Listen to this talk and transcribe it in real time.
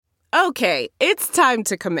Okay, it's time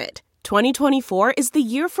to commit. 2024 is the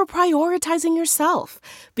year for prioritizing yourself.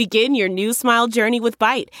 Begin your new smile journey with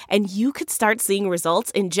Byte, and you could start seeing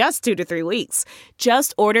results in just 2 to 3 weeks.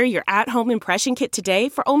 Just order your at-home impression kit today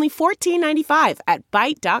for only $14.95 at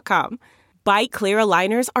Byte.com. Byte Clear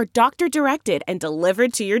aligners are doctor-directed and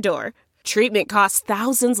delivered to your door. Treatment costs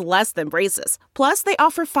thousands less than braces. Plus, they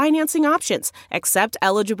offer financing options, accept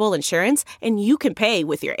eligible insurance, and you can pay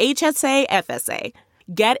with your HSA, FSA.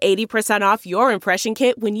 Get 80% off your impression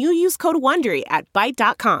kit when you use code WONDERY at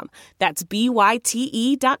Byte.com. That's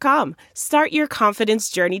BYTE.com. Start your confidence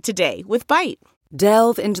journey today with Byte.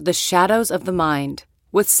 Delve into the shadows of the mind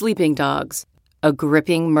with Sleeping Dogs, a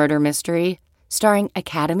gripping murder mystery starring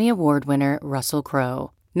Academy Award winner Russell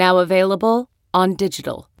Crowe. Now available on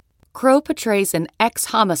digital. Crowe portrays an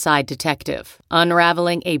ex-homicide detective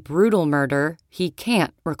unraveling a brutal murder he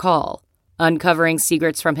can't recall. Uncovering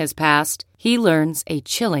secrets from his past, he learns a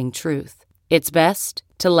chilling truth. It's best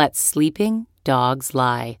to let sleeping dogs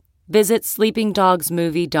lie. Visit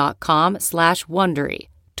sleepingdogsmovie.com/Wondery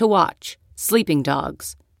to watch Sleeping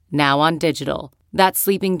Dogs, now on digital. That's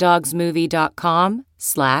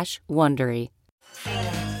sleepingdogsmovie.com/Wondery.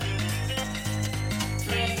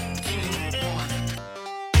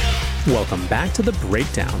 Welcome back to The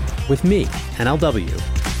Breakdown with me, NLW.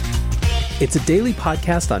 It's a daily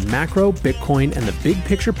podcast on macro, Bitcoin, and the big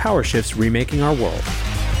picture power shifts remaking our world.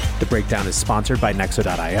 The Breakdown is sponsored by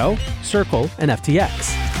Nexo.io, Circle, and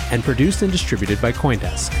FTX, and produced and distributed by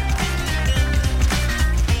CoinDesk.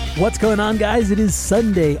 What's going on, guys? It is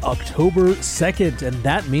Sunday, October 2nd, and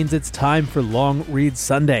that means it's time for Long Read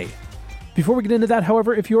Sunday. Before we get into that,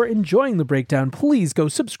 however, if you're enjoying The Breakdown, please go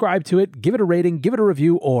subscribe to it, give it a rating, give it a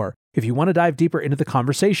review, or if you want to dive deeper into the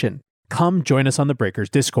conversation, come join us on the Breakers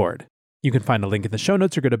Discord. You can find a link in the show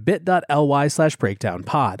notes or go to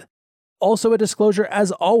bit.ly/breakdownpod. Also a disclosure,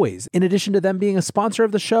 as always, in addition to them being a sponsor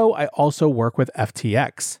of the show, I also work with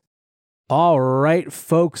FTX. All right,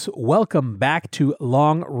 folks, welcome back to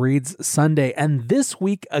Long Reads Sunday. And this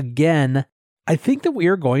week, again, I think that we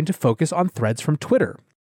are going to focus on threads from Twitter.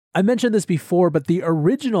 I mentioned this before, but the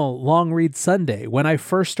original Long Read Sunday, when I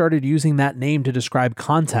first started using that name to describe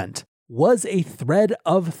content, was a thread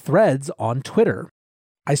of threads on Twitter.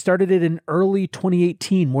 I started it in early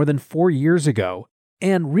 2018, more than 4 years ago.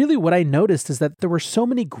 And really what I noticed is that there were so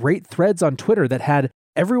many great threads on Twitter that had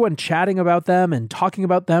everyone chatting about them and talking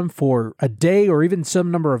about them for a day or even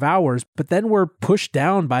some number of hours, but then were pushed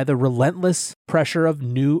down by the relentless pressure of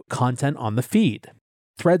new content on the feed.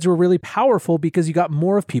 Threads were really powerful because you got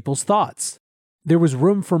more of people's thoughts. There was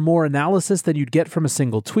room for more analysis than you'd get from a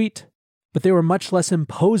single tweet, but they were much less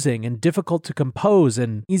imposing and difficult to compose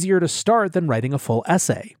and easier to start than writing a full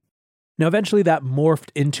essay. Now, eventually that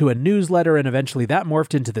morphed into a newsletter, and eventually that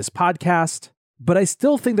morphed into this podcast, but I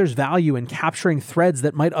still think there's value in capturing threads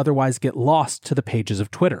that might otherwise get lost to the pages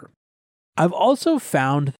of Twitter. I've also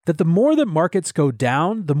found that the more that markets go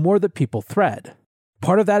down, the more that people thread.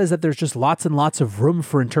 Part of that is that there's just lots and lots of room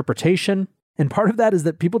for interpretation, and part of that is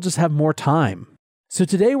that people just have more time. So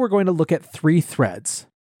today we're going to look at 3 threads.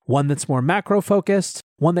 One that's more macro-focused,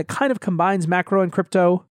 one that kind of combines macro and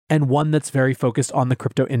crypto, and one that's very focused on the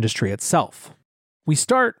crypto industry itself. We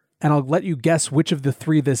start, and I'll let you guess which of the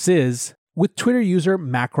 3 this is, with Twitter user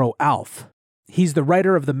MacroAlf. He's the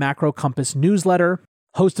writer of the Macro Compass newsletter,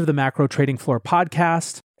 host of the Macro Trading Floor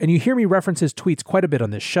podcast, and you hear me reference his tweets quite a bit on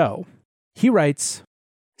this show. He writes,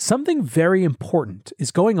 "Something very important is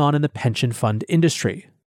going on in the pension fund industry.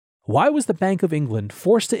 Why was the Bank of England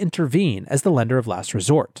forced to intervene as the lender of last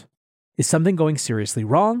resort? Is something going seriously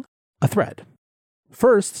wrong? A thread."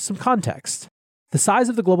 First, some context. The size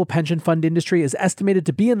of the global pension fund industry is estimated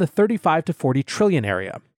to be in the 35 to 40 trillion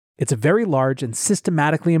area. It's a very large and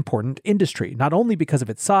systematically important industry, not only because of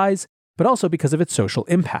its size, but also because of its social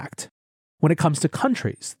impact. When it comes to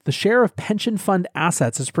countries, the share of pension fund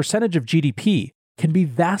assets as a percentage of GDP can be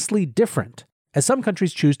vastly different, as some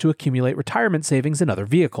countries choose to accumulate retirement savings in other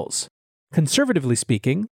vehicles. Conservatively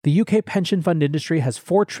speaking, the UK pension fund industry has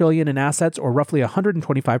 4 trillion in assets, or roughly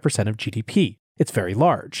 125% of GDP. It's very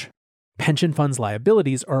large. Pension funds'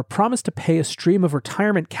 liabilities are a promise to pay a stream of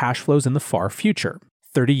retirement cash flows in the far future,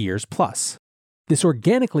 30 years plus. This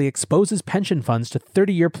organically exposes pension funds to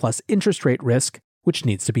 30-year plus interest rate risk, which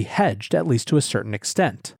needs to be hedged, at least to a certain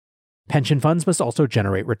extent. Pension funds must also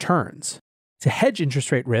generate returns. To hedge interest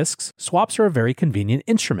rate risks, swaps are a very convenient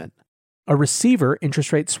instrument. A receiver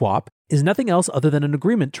interest rate swap is nothing else other than an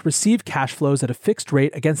agreement to receive cash flows at a fixed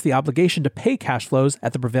rate against the obligation to pay cash flows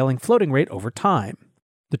at the prevailing floating rate over time.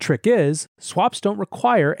 The trick is, swaps don't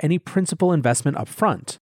require any principal investment up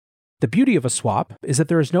front. The beauty of a swap is that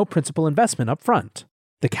there is no principal investment up front.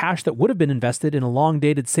 The cash that would have been invested in a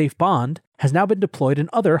long-dated safe bond has now been deployed in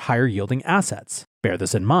other higher-yielding assets. Bear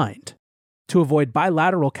this in mind. To avoid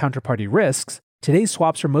bilateral counterparty risks, today's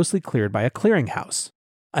swaps are mostly cleared by a clearinghouse.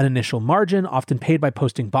 An initial margin, often paid by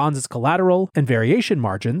posting bonds as collateral, and variation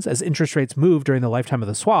margins, as interest rates move during the lifetime of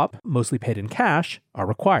the swap, mostly paid in cash, are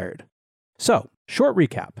required. So, short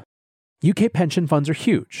recap. UK pension funds are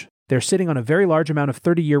huge. They're sitting on a very large amount of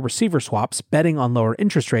 30-year receiver swaps, betting on lower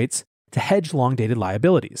interest rates to hedge long-dated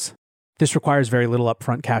liabilities. This requires very little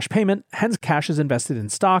upfront cash payment, hence cash is invested in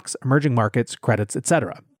stocks, emerging markets, credits,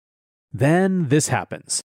 etc. Then this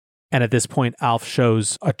happens. And at this point, Alf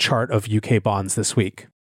shows a chart of UK bonds this week.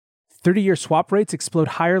 30-year swap rates explode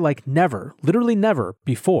higher like never, literally never,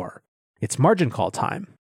 before. It's margin call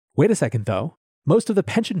time. Wait a second though. Most of the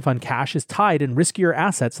pension fund cash is tied in riskier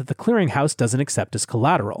assets that the clearinghouse doesn't accept as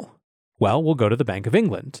collateral. Well, we'll go to the Bank of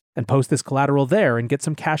England and post this collateral there and get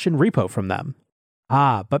some cash in repo from them.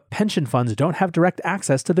 But pension funds don't have direct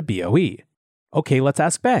access to the BOE. Okay, let's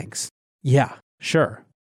ask banks. Yeah, sure.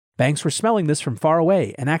 Banks were smelling this from far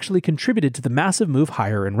away and actually contributed to the massive move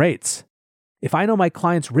higher in rates. If I know my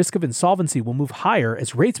client's risk of insolvency will move higher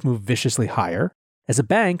as rates move viciously higher, as a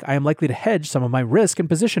bank, I am likely to hedge some of my risk and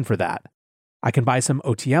position for that. I can buy some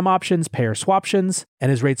OTM options, payer swaptions,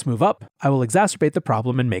 and as rates move up, I will exacerbate the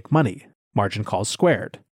problem and make money. Margin calls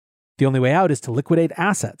squared. The only way out is to liquidate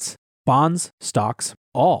assets, bonds, stocks,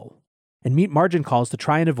 all, and meet margin calls to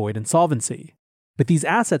try and avoid insolvency. But these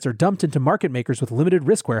assets are dumped into market makers with limited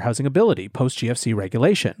risk warehousing ability post-GFC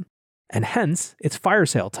regulation, and hence, it's fire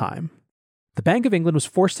sale time. The Bank of England was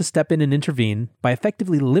forced to step in and intervene by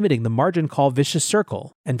effectively limiting the margin call vicious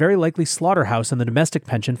circle and very likely slaughterhouse in the domestic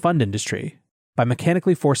pension fund industry. By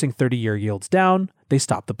mechanically forcing 30-year yields down, they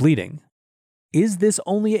stopped the bleeding. Is this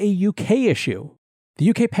only a UK issue? The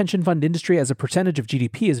UK pension fund industry as a percentage of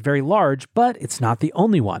GDP is very large, but it's not the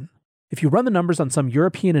only one. If you run the numbers on some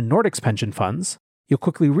European and Nordics pension funds, you'll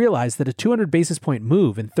quickly realize that a 200 basis point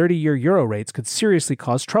move in 30-year euro rates could seriously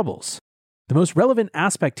cause troubles. The most relevant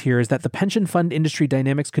aspect here is that the pension fund industry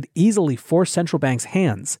dynamics could easily force central banks'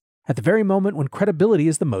 hands at the very moment when credibility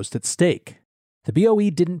is the most at stake. The BOE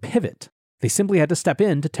didn't pivot. They simply had to step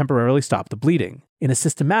in to temporarily stop the bleeding in a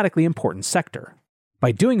systematically important sector.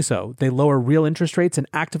 By doing so, they lower real interest rates and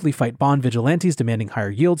actively fight bond vigilantes demanding higher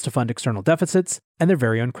yields to fund external deficits and their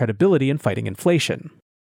very own credibility in fighting inflation.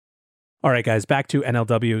 All right, guys, back to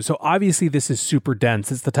NLW. So obviously this is super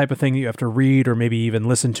dense. It's the type of thing you have to read or maybe even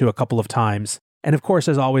listen to a couple of times. And of course,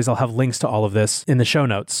 as always, I'll have links to all of this in the show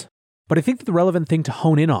notes. But I think that the relevant thing to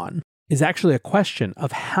hone in on is actually a question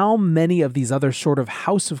of how many of these other sort of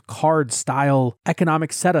house of cards style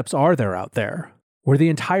economic setups are there out there, where the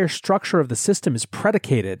entire structure of the system is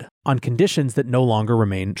predicated on conditions that no longer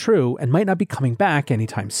remain true and might not be coming back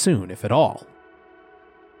anytime soon, if at all.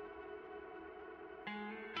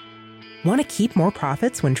 Want to keep more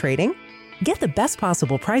profits when trading? Get the best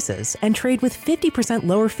possible prices and trade with 50%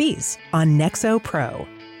 lower fees on Nexo Pro.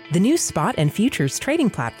 The new spot and futures trading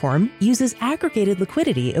platform uses aggregated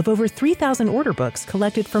liquidity of over 3,000 order books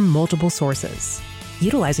collected from multiple sources.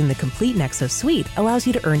 Utilizing the complete Nexo suite allows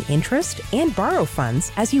you to earn interest and borrow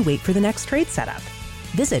funds as you wait for the next trade setup.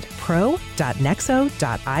 Visit pro.nexo.io.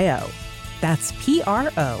 That's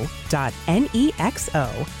pro.nexo.io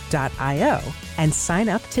and sign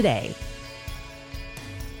up today.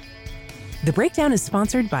 The Breakdown is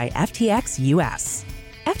sponsored by FTX US.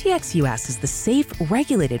 FTX US is the safe,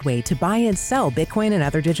 regulated way to buy and sell Bitcoin and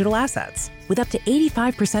other digital assets, with up to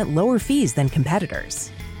 85% lower fees than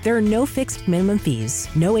competitors. There are no fixed minimum fees,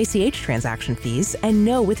 no ACH transaction fees, and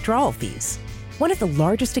no withdrawal fees. One of the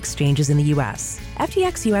largest exchanges in the US,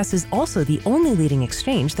 FTX US is also the only leading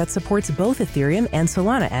exchange that supports both Ethereum and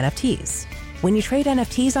Solana NFTs. When you trade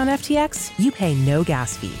NFTs on FTX, you pay no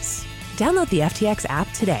gas fees. Download the FTX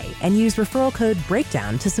app today and use referral code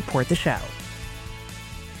BREAKDOWN to support the show.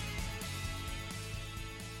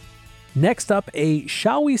 Next up, a,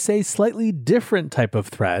 shall we say, slightly different type of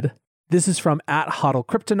thread. This is from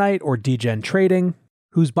 @HODLKryptonite or DGen Trading,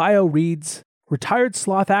 whose bio reads, "Retired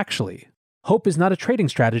sloth actually. Hope is not a trading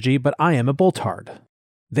strategy, but I am a boltard."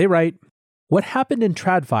 They write, "What happened in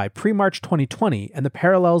TradFi pre-March 2020 and the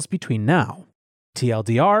parallels between now?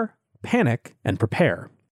 TLDR, panic, and prepare."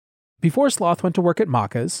 Before Sloth went to work at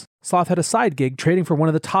Macas, Sloth had a side gig trading for one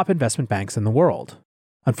of the top investment banks in the world.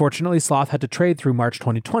 Unfortunately, Sloth had to trade through March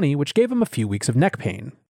 2020, which gave him a few weeks of neck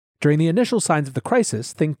pain. During the initial signs of the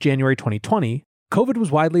crisis, think January 2020, COVID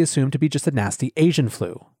was widely assumed to be just a nasty Asian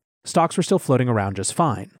flu. Stocks were still floating around just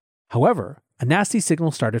fine. However, a nasty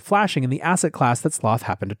signal started flashing in the asset class that Sloth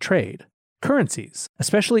happened to trade. Currencies,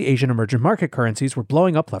 especially Asian emerging market currencies, were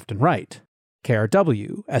blowing up left and right.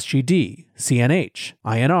 KRW, SGD, CNH,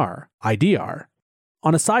 INR, IDR.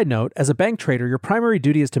 On a side note, as a bank trader, your primary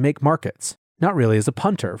duty is to make markets, not really as a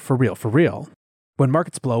punter, for real. When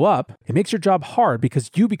markets blow up, it makes your job hard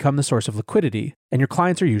because you become the source of liquidity, and your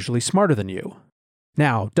clients are usually smarter than you.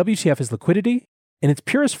 Now, WTF is liquidity? In its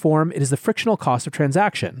purest form, it is the frictional cost of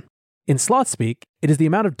transaction. In sloth speak, it is the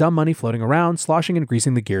amount of dumb money floating around, sloshing and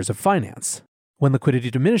greasing the gears of finance. When liquidity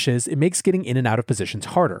diminishes, it makes getting in and out of positions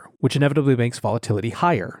harder, which inevitably makes volatility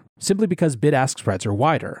higher, simply because bid-ask spreads are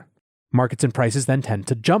wider. Markets and prices then tend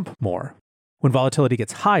to jump more. When volatility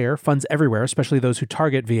gets higher, funds everywhere, especially those who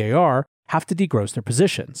target VAR, have to degross their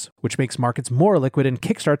positions, which makes markets more liquid and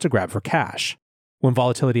kickstarts a grab for cash. When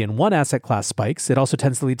volatility in one asset class spikes, it also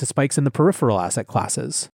tends to lead to spikes in the peripheral asset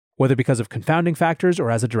classes, whether because of confounding factors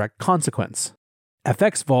or as a direct consequence.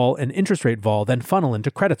 FX vol and interest rate vol then funnel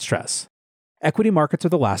into credit stress. Equity markets are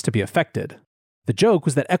the last to be affected. The joke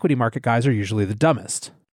was that equity market guys are usually the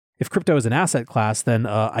dumbest. If crypto is an asset class, then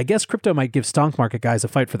I guess crypto might give stonk market guys a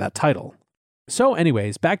fight for that title. So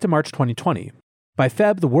anyways, back to March 2020. By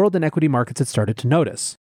Feb, the world and equity markets had started to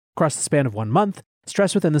notice. Across the span of 1 month,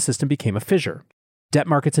 stress within the system became a fissure. Debt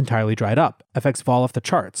markets entirely dried up, FX fall off the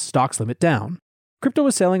charts, stocks limit down. Crypto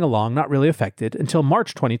was sailing along, not really affected, until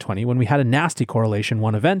March 2020 when we had a nasty correlation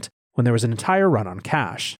 1 event when there was an entire run on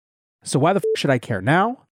cash. So why the f should I care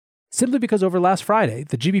now? Simply because over last Friday,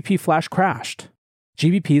 the GBP flash crashed.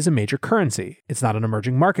 GBP is a major currency. It's not an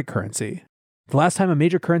emerging market currency. The last time a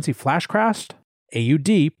major currency flash crashed?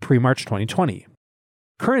 AUD pre-March 2020.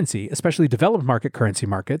 Currency, especially developed market currency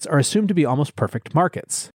markets, are assumed to be almost perfect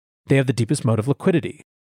markets. They have the deepest mode of liquidity.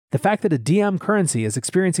 The fact that a DM currency is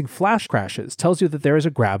experiencing flash crashes tells you that there is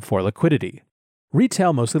a grab for liquidity.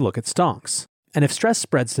 Retail mostly look at stonks. And if stress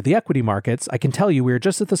spreads to the equity markets, I can tell you we are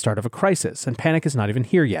just at the start of a crisis, and panic is not even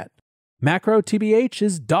here yet. Macro TBH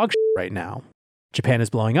is dog shit right now. Japan is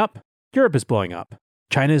blowing up. Europe is blowing up.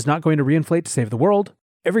 China is not going to reinflate to save the world.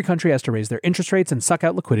 Every country has to raise their interest rates and suck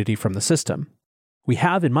out liquidity from the system. We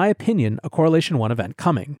have, in my opinion, a correlation 1 event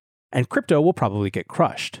coming, and crypto will probably get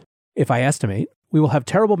crushed. If I estimate, we will have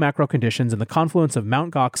terrible macro conditions in the confluence of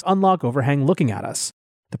Mt. Gox unlock overhang looking at us.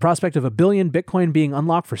 The prospect of 1 billion Bitcoin being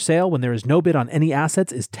unlocked for sale when there is no bid on any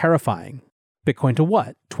assets is terrifying. Bitcoin to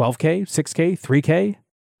what? 12K, 6K, 3K?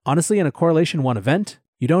 Honestly, in a correlation 1 event,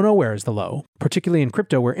 you don't know where is the low, particularly in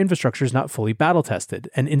crypto where infrastructure is not fully battle tested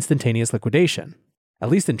and instantaneous liquidation. At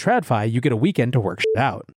least in TradFi, you get a weekend to work shit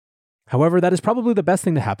out. However, that is probably the best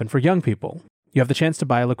thing to happen for young people. You have the chance to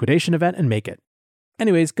buy a liquidation event and make it.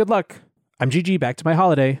 Anyways, good luck. I'm GG, back to my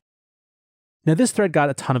holiday. Now this thread got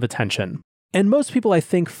a ton of attention. And most people, I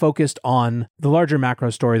think, focused on the larger macro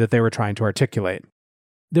story that they were trying to articulate.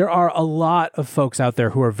 There are a lot of folks out there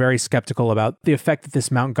who are very skeptical about the effect that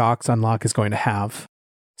this Mt. Gox unlock is going to have.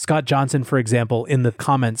 Scott Johnson, for example, in the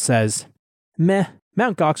comments says, meh,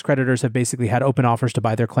 Mt. Gox creditors have basically had open offers to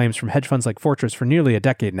buy their claims from hedge funds like Fortress for nearly a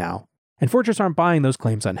decade now, and Fortress aren't buying those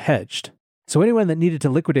claims unhedged. So anyone that needed to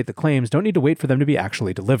liquidate the claims don't need to wait for them to be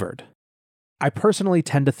actually delivered. I personally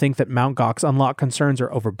tend to think that Mt. Gox unlock concerns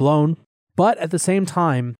are overblown, but at the same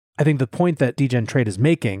time, I think the point that Degen Trade is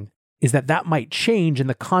making is that that might change in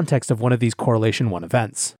the context of one of these correlation 1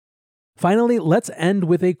 events. Finally, let's end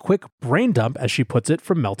with a quick brain dump, as she puts it,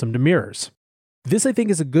 from Meltem Demirors. This, I think,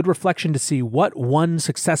 is a good reflection to see what one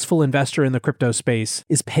successful investor in the crypto space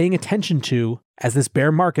is paying attention to as this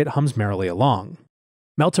bear market hums merrily along.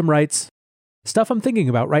 Meltem writes, "Stuff I'm thinking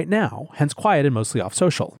about right now, hence quiet and mostly off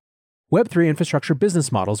social. Web3 infrastructure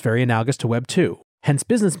business models very analogous to Web 2. Hence,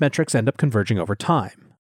 business metrics end up converging over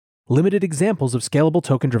time. Limited examples of scalable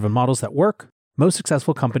token-driven models that work. Most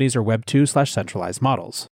successful companies are Web 2/centralized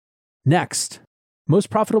models. Next, most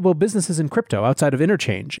profitable businesses in crypto outside of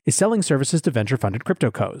Interchange is selling services to venture-funded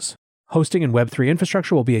cryptocos. Hosting and Web3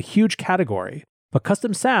 infrastructure will be a huge category, but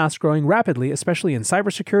custom SaaS growing rapidly, especially in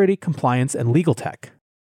cybersecurity, compliance, and legal tech.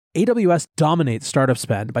 AWS dominates startup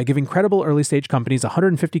spend by giving credible early-stage companies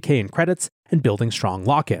 $150K in credits and building strong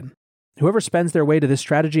lock-in. Whoever spends their way to this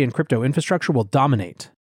strategy in crypto infrastructure will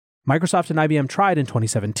dominate. Microsoft and IBM tried in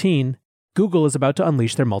 2017. Google is about to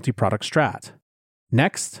unleash their multi-product strat.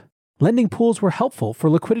 Next, lending pools were helpful for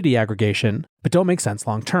liquidity aggregation, but don't make sense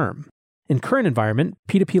long-term. In current environment,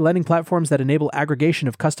 P2P lending platforms that enable aggregation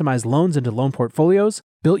of customized loans into loan portfolios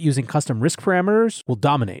built using custom risk parameters will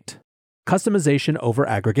dominate. Customization over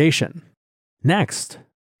aggregation. Next,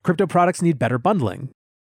 crypto products need better bundling.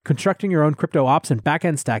 Constructing your own crypto ops and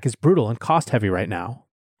backend stack is brutal and cost-heavy right now.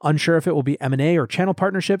 Unsure if it will be M&A or channel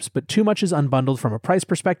partnerships, but too much is unbundled from a price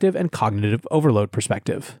perspective and cognitive overload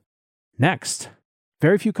perspective. Next,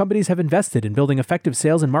 very few companies have invested in building effective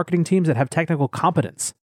sales and marketing teams that have technical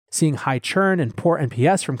competence. seeing high churn and poor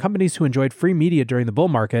NPS from companies who enjoyed free media during the bull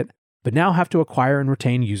market, but now have to acquire and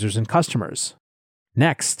retain users and customers.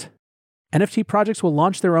 Next, NFT projects will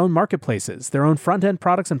launch their own marketplaces, their own front-end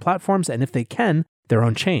products and platforms, and if they can, their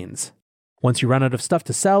own chains. Once you run out of stuff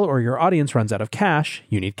to sell or your audience runs out of cash,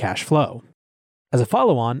 you need cash flow. As a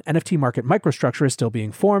follow-on, NFT market microstructure is still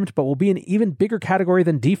being formed, but will be an even bigger category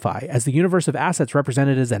than DeFi as the universe of assets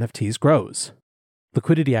represented as NFTs grows.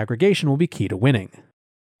 Liquidity aggregation will be key to winning.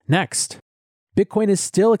 Next, Bitcoin is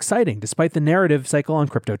still exciting despite the narrative cycle on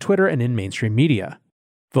crypto Twitter and in mainstream media.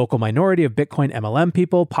 Vocal minority of Bitcoin MLM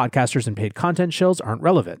people, podcasters, and paid content shills aren't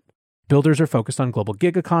relevant. Builders are focused on global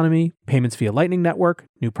gig economy, payments via Lightning Network,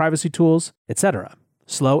 new privacy tools, etc.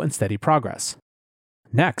 Slow and steady progress.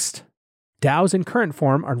 Next, DAOs in current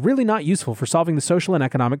form are really not useful for solving the social and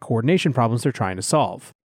economic coordination problems they're trying to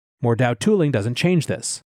solve. More DAO tooling doesn't change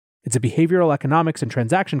this. It's a behavioral economics and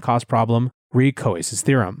transaction cost problem, re Coase's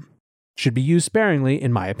theorem. Should be used sparingly,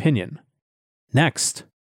 in my opinion. Next,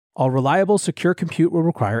 all reliable, secure compute will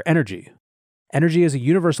require energy. Energy is a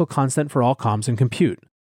universal constant for all comms and compute.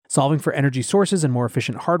 Solving for energy sources and more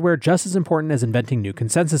efficient hardware just as important as inventing new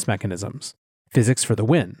consensus mechanisms. Physics for the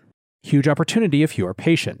win. Huge opportunity if you are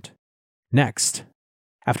patient. Next,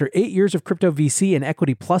 after 8 years of crypto VC and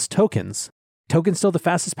equity plus tokens still the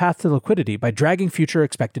fastest path to liquidity by dragging future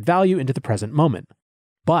expected value into the present moment,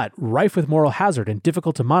 but rife with moral hazard and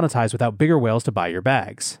difficult to monetize without bigger whales to buy your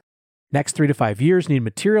bags. Next 3 to 5 years need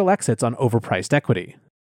material exits on overpriced equity.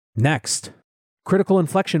 Next, critical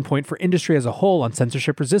inflection point for industry as a whole on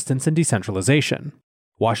censorship resistance and decentralization.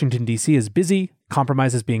 Washington, D.C. is busy,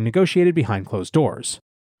 compromise is being negotiated behind closed doors.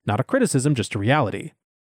 Not a criticism, just a reality.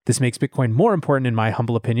 This makes Bitcoin more important in my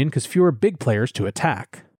humble opinion because fewer big players to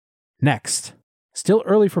attack. Next, still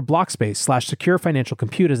early for block space/secure financial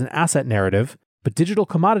compute as an asset narrative, but digital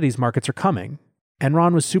commodities markets are coming.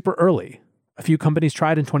 Enron was super early. A few companies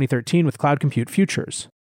tried in 2013 with cloud compute futures.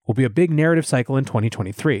 Will be a big narrative cycle in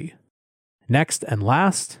 2023. Next and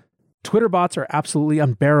last, Twitter bots are absolutely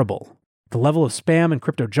unbearable. The level of spam and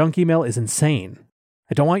crypto junk email is insane.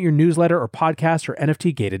 I don't want your newsletter or podcast or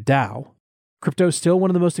NFT-gated DAO. Crypto is still one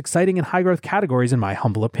of the most exciting and high-growth categories in my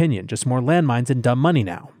humble opinion, just more landmines and dumb money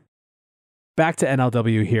now. Back to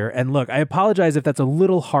NLW here, and look, I apologize if that's a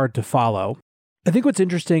little hard to follow. I think what's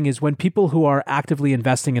interesting is when people who are actively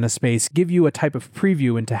investing in a space give you a type of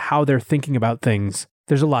preview into how they're thinking about things,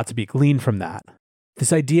 there's a lot to be gleaned from that.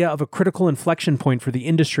 This idea of a critical inflection point for the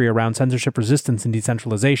industry around censorship resistance and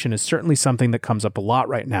decentralization is certainly something that comes up a lot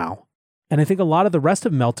right now. And I think a lot of the rest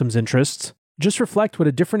of Meltem's interests just reflect what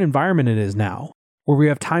a different environment it is now, where we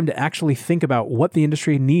have time to actually think about what the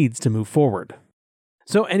industry needs to move forward.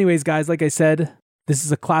 So anyways, guys, like I said, this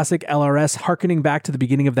is a classic LRS harkening back to the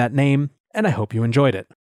beginning of that name, and I hope you enjoyed it.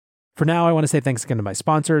 For now, I want to say thanks again to my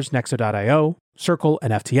sponsors, Nexo.io, Circle,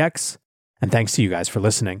 and FTX, and thanks to you guys for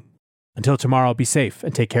listening. Until tomorrow, be safe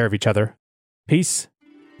and take care of each other. Peace.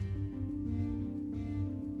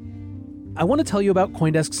 I want to tell you about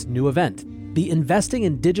CoinDesk's new event, the Investing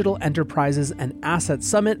in Digital Enterprises and Asset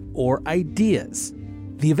Summit, or IDEAS.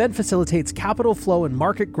 The event facilitates capital flow and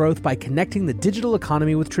market growth by connecting the digital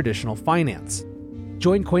economy with traditional finance.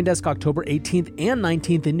 Join CoinDesk October 18th and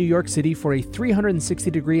 19th in New York City for a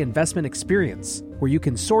 360-degree investment experience, where you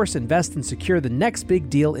can source, invest, and secure the next big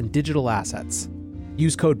deal in digital assets.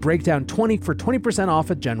 Use code BREAKDOWN20 for 20% off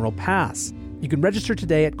a general pass. You can register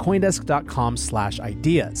today at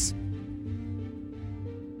coindesk.com/ideas.